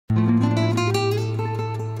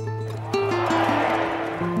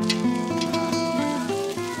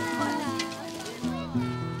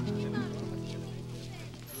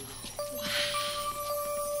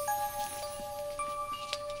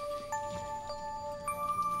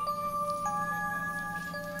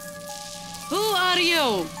are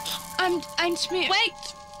you? I'm Tamira.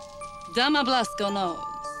 Wait! Dama Blasco knows.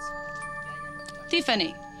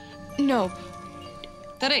 Tiffany. No.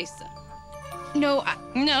 Teresa. No,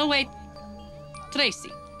 No, wait.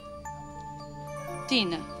 Tracy.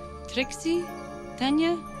 Tina. Trixie.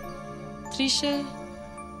 Tanya. Trisha.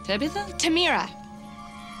 Tabitha? Tamira.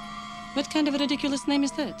 What kind of a ridiculous name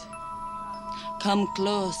is that? Come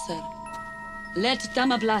closer. Let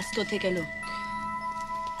Dama Blasco take a look.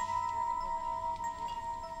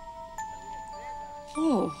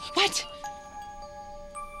 Oh, What?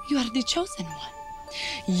 you are the chosen one.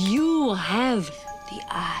 You have the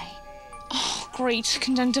eye. Oh, great.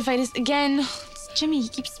 Conjunctivitis again. It's Jimmy. He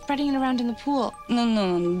keeps spreading it around in the pool.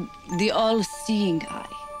 No. The all-seeing eye.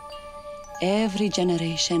 Every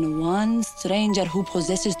generation, one stranger who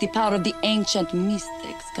possesses the power of the ancient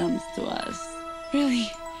mystics comes to us. Really?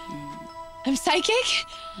 I'm psychic?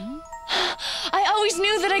 I always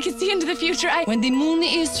knew that I could see into the future. When the moon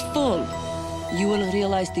is full, you will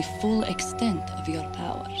realize the full extent of your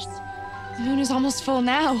powers. The moon is almost full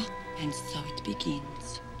now. And so it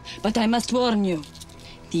begins. But I must warn you,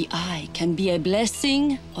 the eye can be a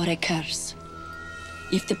blessing or a curse.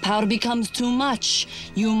 If the power becomes too much,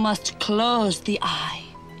 you must close the eye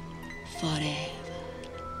forever.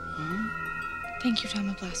 Thank you,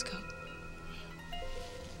 Dama Blasco.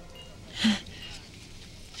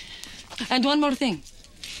 And one more thing.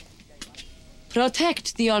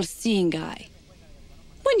 Protect the all-seeing eye.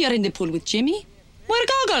 When you're in the pool with Jimmy, wear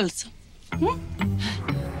goggles.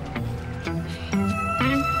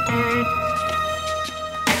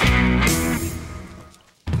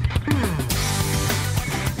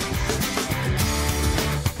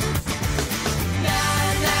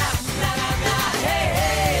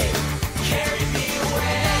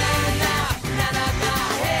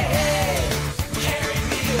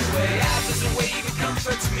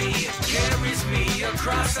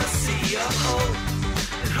 Across a sea of hope,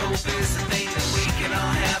 and hope is the thing that we can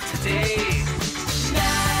all have today.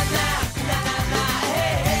 Na na na na na,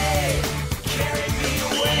 hey hey, carry me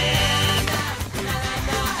away. Na na na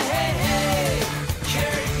na, hey hey,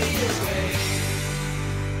 carry me away.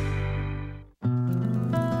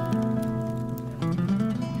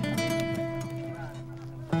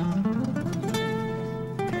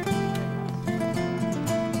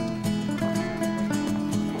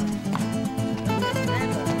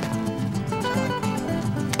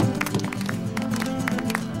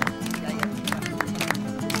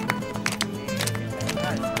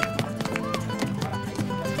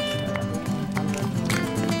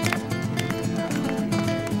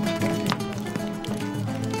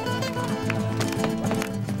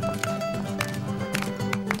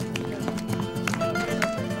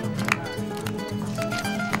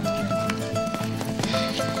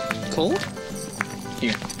 Cold?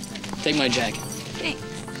 Here, take my jacket. Thanks.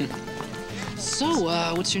 So,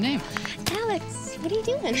 what's your name? Alex, what are you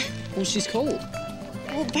doing? Well, she's cold.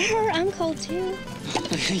 Well, brr, I'm cold too.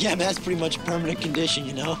 Yeah, but that's pretty much a permanent condition,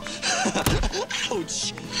 you know?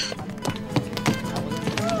 Ouch.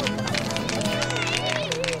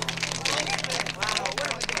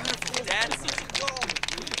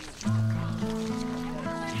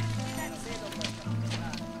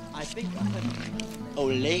 I think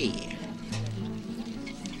Olay.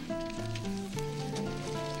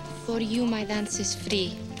 For you, my dance is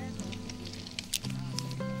free.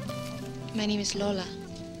 My name is Lola.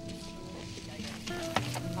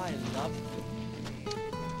 I love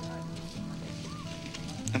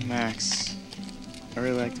And Max, I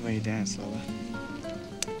really like the way you dance, Lola.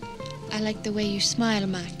 I like the way you smile,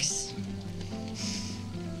 Max.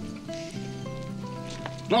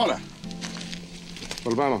 Lola,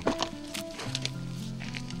 volvamos.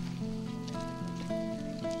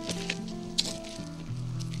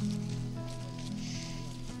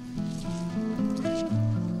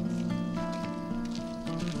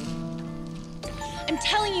 I'm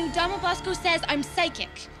telling you, Dama Blasco says I'm psychic.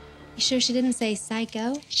 You sure she didn't say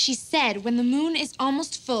psycho? She said when the moon is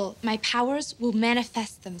almost full, my powers will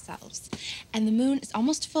manifest themselves. And the moon is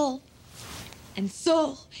almost full. And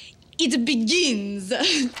so it begins.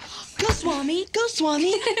 Go, Swami! Go,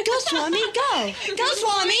 Swami! Go, Swami! Go! Go,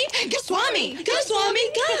 Swami! Go, Swami! Go, Swami!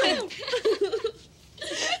 Go!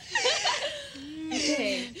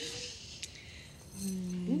 Okay.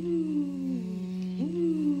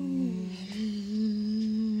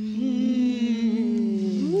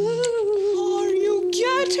 Are you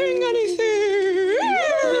getting anything?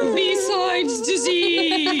 Besides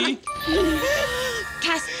disease.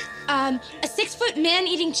 Cass, a 6-foot man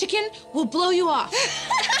eating chicken will blow you off.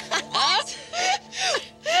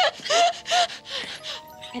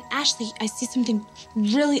 And Ashley, I see something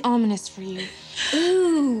really ominous for you.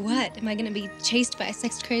 Ooh, what? Am I gonna be chased by a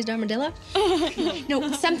sex-crazed armadillo?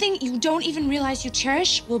 No, something you don't even realize you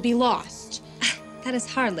cherish will be lost. That is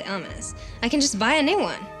hardly ominous. I can just buy a new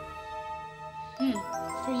one.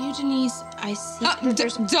 For you, Denise, I see.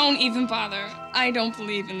 Don't even bother. I don't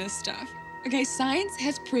believe in this stuff. Okay, science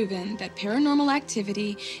has proven that paranormal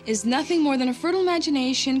activity is nothing more than a fertile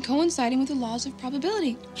imagination coinciding with the laws of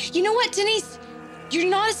probability. You know what, Denise? You're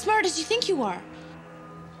not as smart as you think you are.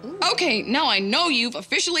 Ooh. Okay, now I know you've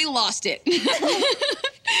officially lost it.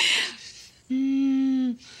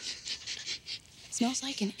 Smells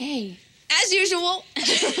like an A. As usual.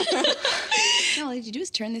 Now all you have to do is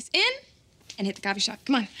turn this in and hit the coffee shop.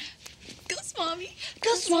 Come on. Go, Swami.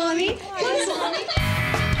 Go, Swami. Go, Swami.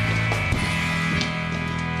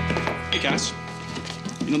 Hey, Cass.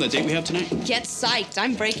 You know that date we have tonight? Get psyched.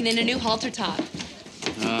 I'm breaking in a new halter top.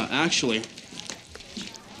 Actually,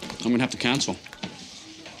 I'm gonna have to cancel.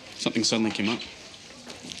 Something suddenly came up.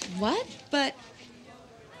 What? But...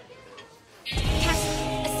 Cass,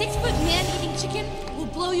 a 6-foot man eating chicken will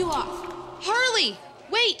blow you off. Harley,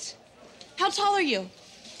 wait. How tall are you?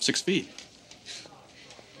 6 feet.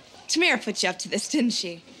 Tamara put you up to this, didn't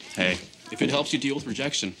she? Hey, if it helps you deal with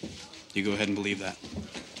rejection, you go ahead and believe that.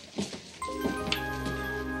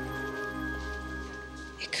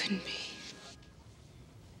 It couldn't be.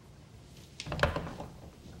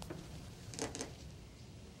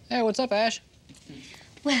 Hey, what's up, Ash?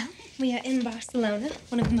 Well, we are in Barcelona,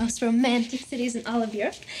 one of the most romantic cities in all of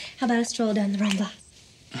Europe. How about a stroll down the Ramblas?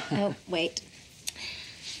 Oh, wait.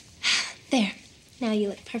 There. Now you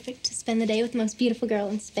look perfect to spend the day with the most beautiful girl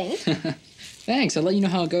in Spain. Thanks, I'll let you know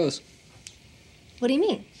how it goes. What do you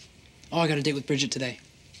mean? Oh, I got a date with Bridget today.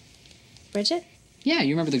 Bridget? Yeah,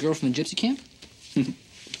 you remember the girl from the gypsy camp?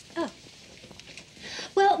 Oh.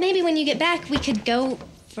 Well, maybe when you get back, we could go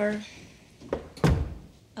for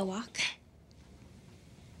a walk.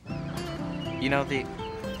 You know, the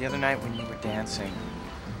other night when you were dancing,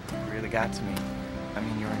 it really got to me. I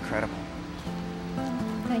mean, you were incredible.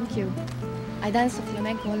 Thank you. I danced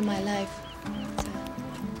flamenco all my life. It's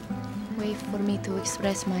a way for me to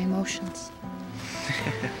express my emotions.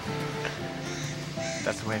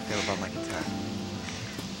 That's the way I feel about my guitar.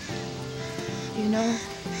 You know,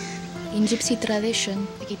 in gypsy tradition,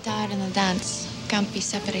 the guitar and the dance can't be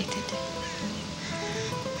separated.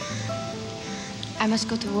 I must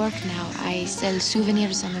go to work now. I sell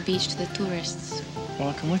souvenirs on the beach to the tourists. Well,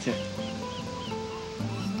 I'll come with you.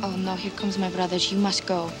 Oh, no, here comes my brothers. You must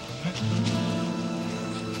go.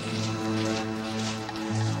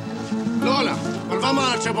 Lola, volvamos a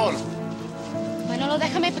la chabola. Manolo,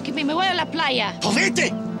 déjame porque me voy a la playa.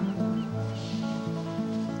 ¡Jodete!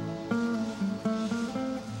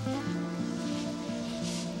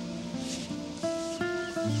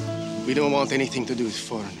 We don't want anything to do with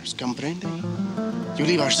foreigners, comprende? You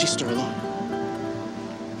leave our sister alone.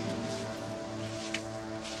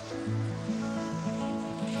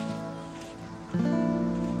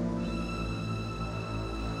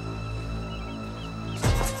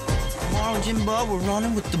 Come on, Jimbo, we're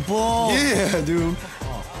running with the ball. Yeah, dude.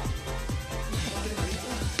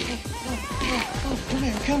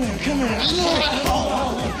 Come here.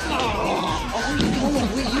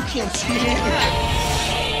 You can't see it.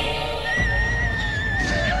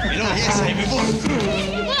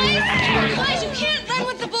 Guys, you can't run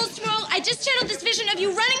with the bulls tomorrow. I just channeled this vision of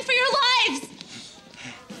you running for your lives.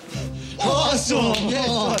 Awesome!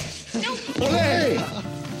 Yeah. No. Olé!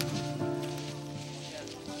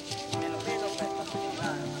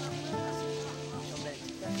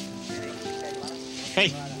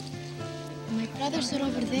 Hey! My brothers are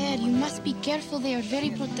over there. You must be careful. They are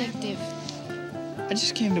very protective. I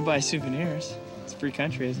just came to buy souvenirs. It's free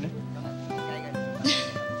country, isn't it?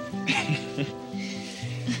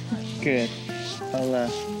 Good. I'll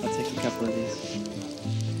take a couple of these.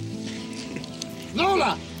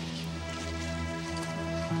 Lola!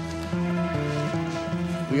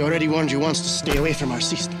 We already warned you once to stay away from our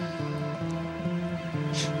sister.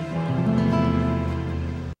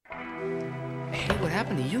 Hey, what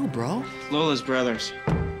happened to you, bro? Lola's brothers.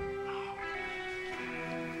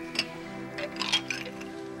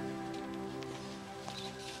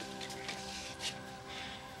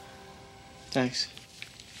 Thanks.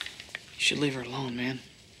 You should leave her alone, man.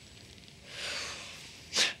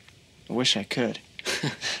 I wish I could.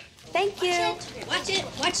 Thank you. Watch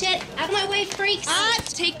it. Out of my way, freaks.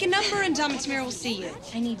 Take a number and Dom and Tamara will see you.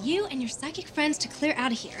 I need you and your psychic friends to clear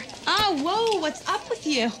out of here. Whoa, what's up with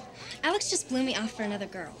you? Alex just blew me off for another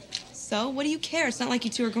girl. So, what do you care? It's not like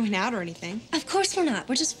you two are going out or anything. Of course we're not.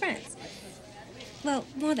 We're just friends. Well,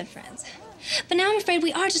 more than friends. But now I'm afraid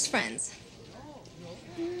we are just friends.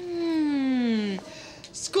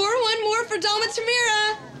 Score one more for Dom and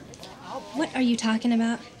Tamira. What are you talking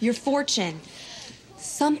about? Your fortune.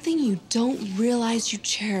 Something you don't realize you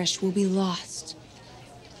cherish will be lost.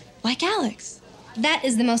 Like Alex. That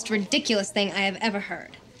is the most ridiculous thing I have ever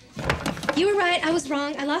heard. You were right, I was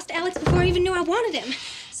wrong. I lost Alex before I even knew I wanted him.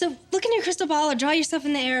 So look in your crystal ball or draw yourself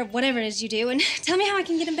in the air, whatever it is you do, and tell me how I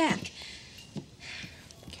can get him back.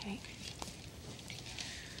 Okay.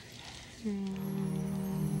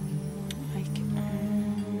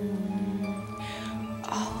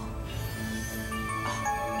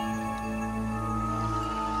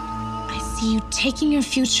 I see you taking your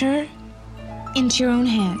future into your own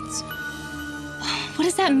hands. What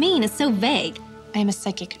does that mean? It's so vague. I am a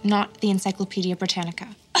psychic, not the Encyclopedia Britannica.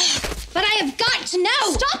 But I have got to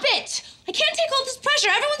know! Stop it! I can't take all this pressure.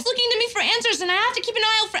 Everyone's looking to me for answers, and I have to keep an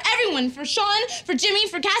eye out for everyone. For Sean, for Jimmy,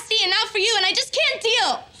 for Cassidy, and now for you, and I just can't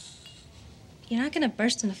deal. You're not gonna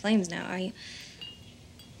burst into flames now, are you?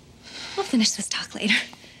 We'll finish this talk later.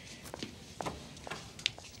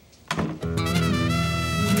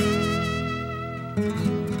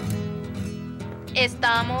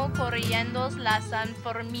 Estamos corriendo las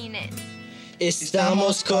Sanfermines.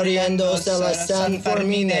 Estamos corriendo a las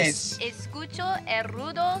Sanfermines. Escucho el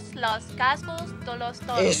ruidos los cascos de los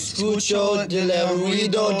toros. Escucho el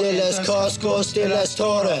ruido de los cascos de las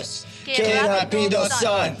toros. Qué rápido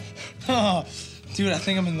son. Oh, dude, I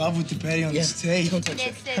think I'm in love with the Betty on this tape.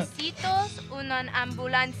 Necesito una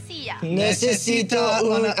ambulancia. Necesito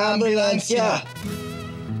una ambulancia.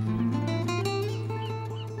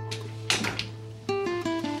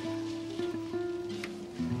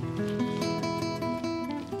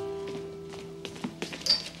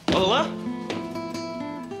 Hola?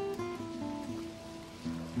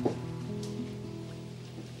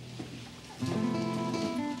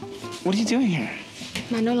 What are you doing here?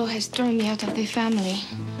 Manolo has thrown me out of the family.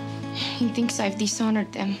 He thinks I've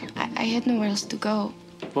dishonored them. I had nowhere else to go.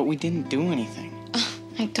 But we didn't do anything.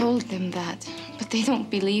 I told them that, but they don't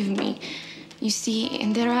believe me. You see,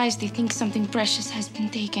 in their eyes, they think something precious has been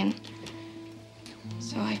taken.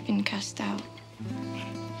 So I've been cast out.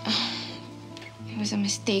 It was a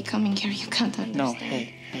mistake coming here. You can't understand. No,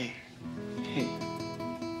 hey.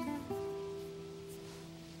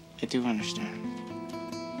 I do understand.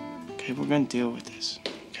 Okay, we're gonna deal with this,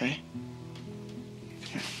 okay?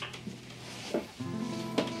 Come here.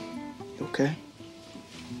 You okay?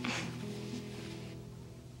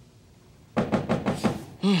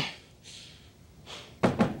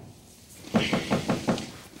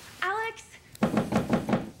 Alex,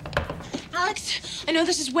 I know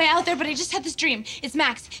this is way out there, but I just had this dream. It's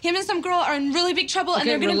Max. Him and some girl are in really big trouble, and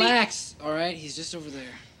they're gonna relax. All right, he's just over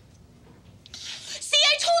there. See,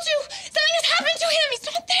 I told you! Something has happened to him! He's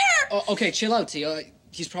not there! Oh, okay, chill out, T.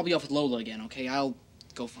 He's probably off with Lola again, okay? I'll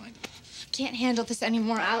go find him. I can't handle this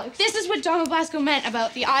anymore, Alex. This is what John Blasco meant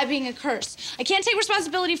about the eye being a curse. I can't take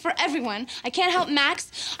responsibility for everyone. I can't help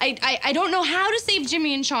Max. I don't know how to save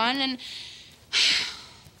Jimmy and Sean, and...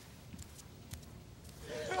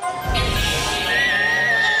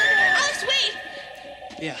 Alex, wait!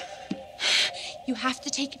 Yeah. You have to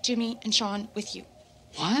take Jimmy and Sean with you.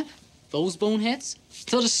 What? Those boneheads?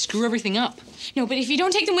 They'll just screw everything up. No, but if you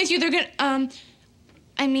don't take them with you, they're gonna,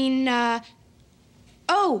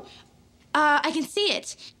 I can see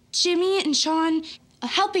it. Jimmy and Sean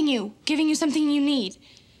helping you, giving you something you need.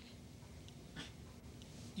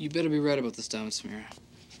 You better be right about this, Dom and Samira.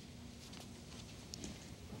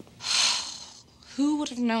 Who would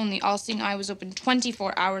have known the all-seeing eye was open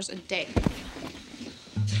 24 hours a day?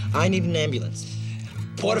 I need an ambulance.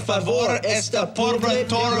 Por favor, esta pobre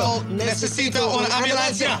toro necesita una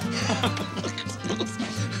ambulancia.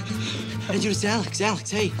 Hey, dude, it's Alex.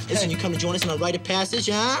 Alex, hey. Listen, you come to join us on a rite of passage,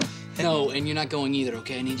 huh? No, and you're not going either,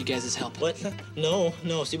 okay? I need you guys' help. What? No.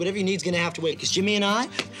 See, whatever you need's gonna have to wait, because Jimmy and I,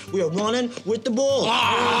 we are running with the bulls.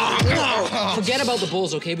 Forget about the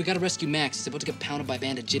bulls, okay? We gotta rescue Max. He's about to get pounded by a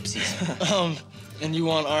band of gypsies. And you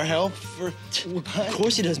want our help for... Of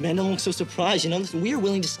course he does, man. Don't look so surprised, you know? Listen, we are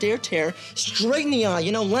willing to stare terror straight in the eye,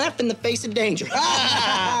 you know, laugh in the face of danger.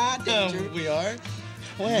 Danger. We are?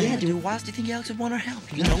 When? Yeah, dude, why else do you think Alex would want our help?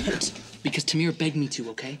 You know? Because Tamir begged me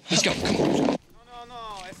to, okay? Let's go, come on.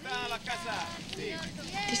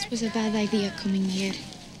 This was a bad idea coming here.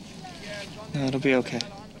 No, it'll be okay.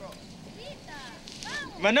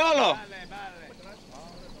 Manolo!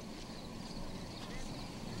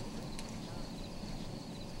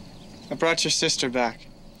 I brought your sister back.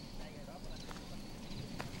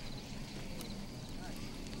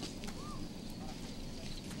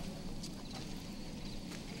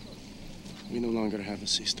 We no longer have a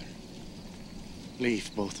sister.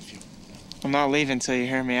 Leave, both of you. I'm not leaving until you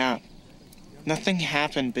hear me out. Nothing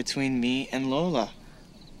happened between me and Lola.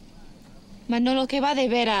 Manolo, que va de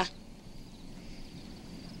vera?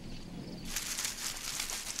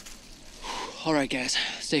 All right, guys.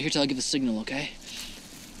 Stay here till I give the signal, okay?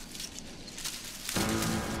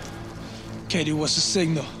 Okay, dude, what's the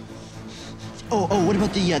signal? Oh, what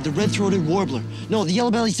about the red-throated warbler? No, the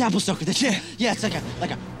yellow-bellied saplesucker. That's yeah, it's like a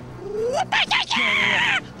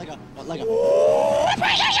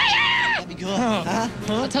That'd be good.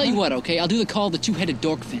 I'll tell you what, okay? I'll do the call of the two-headed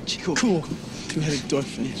dorkfinch. Cool. Two-headed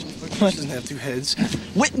dorkfinch. Mine doesn't have two heads.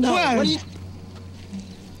 Wait, no. What are you...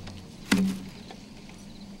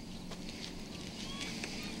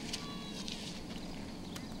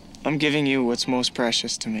 I'm giving you what's most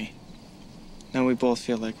precious to me. Now we both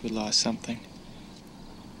feel like we lost something.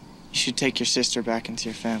 You should take your sister back into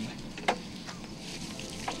your family.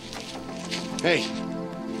 Hey.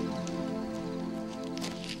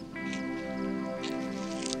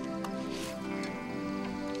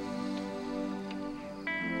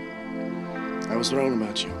 I was wrong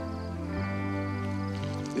about you.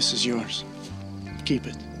 This is yours. Keep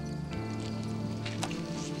it.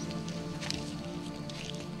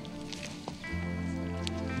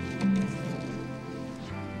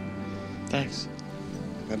 Thanks.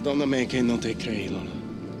 Perdóname que no te creí, Lola.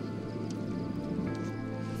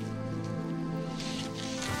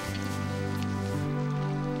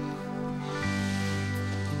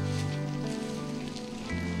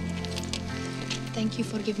 Thank you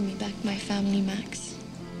for giving me back my family, Max.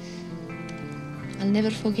 I'll never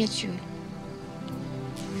forget you.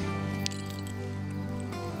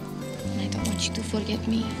 And I don't want you to forget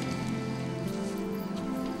me.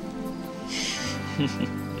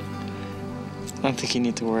 I don't think you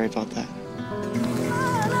need to worry about that.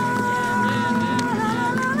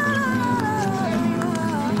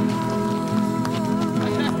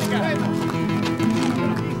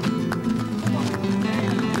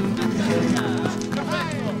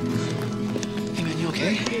 Hey, man, you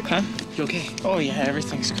okay? Huh? You okay? Oh, yeah,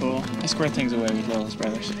 everything's cool. I square things away with Lola's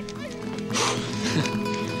brothers.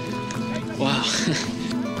 Wow.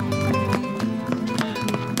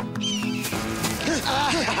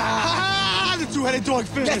 The two-headed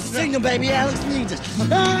dogfish. That's the signal, baby. Alex needs it.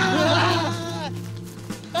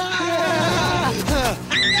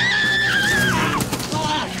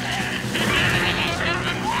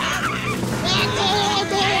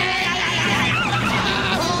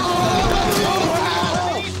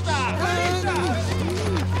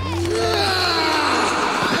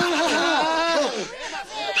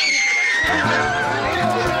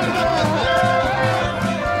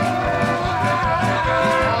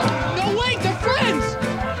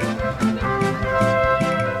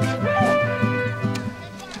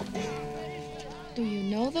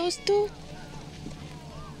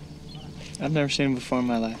 I've never seen him before in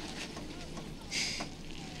my life.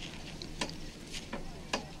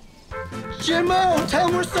 Jimmo, tell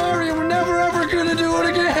him we're sorry and we're never ever gonna do it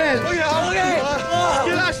again. Okay.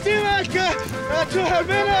 Que lástima que tu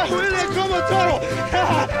hermana huele como toro.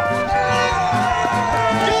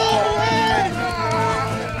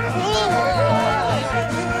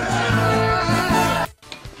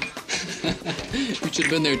 We should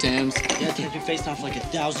have been there, Tams. Yeah, take your face off like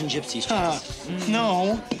 1,000 gypsies.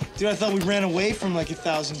 No. Dude, I thought we ran away from like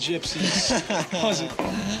 1,000 gypsies. Was it?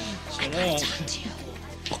 Shut up.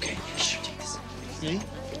 Okay, sure, Jesus. See?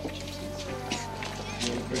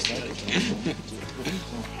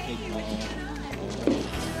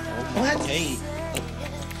 What? Hey.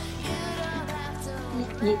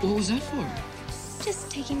 What was that for? Just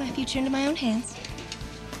taking my future into my own hands.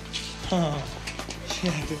 Oh.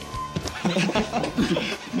 Yeah, dude.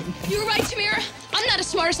 You were right, Tamira. I'm not as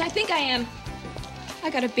smart as I think I am. I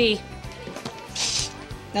got a B.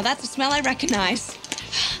 Now that's a smell I recognize.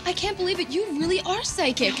 I can't believe it. You really are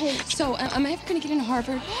psychic. So, am I ever going to get into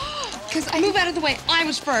Harvard? Because Move out of the way. I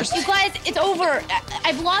was first. You guys, it's over.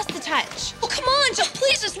 I've lost the touch. Oh, come on, just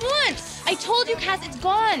please, just once. I told you, Cass, it's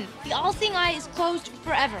gone. The all-seeing eye is closed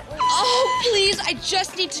forever. Oh, please, I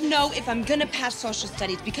just need to know if I'm gonna pass social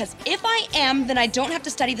studies, because if I am, then I don't have to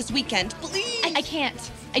study this weekend. Please. I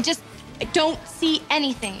can't. I don't see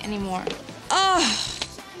anything anymore. Oh,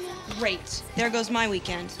 great. There goes my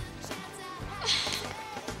weekend.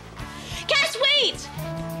 Cass, wait!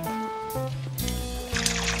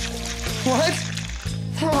 What?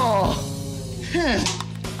 Oh.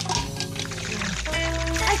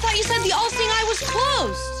 I thought you said the all-seeing eye was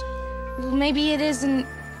closed. Well, maybe it is and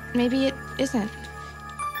maybe it isn't.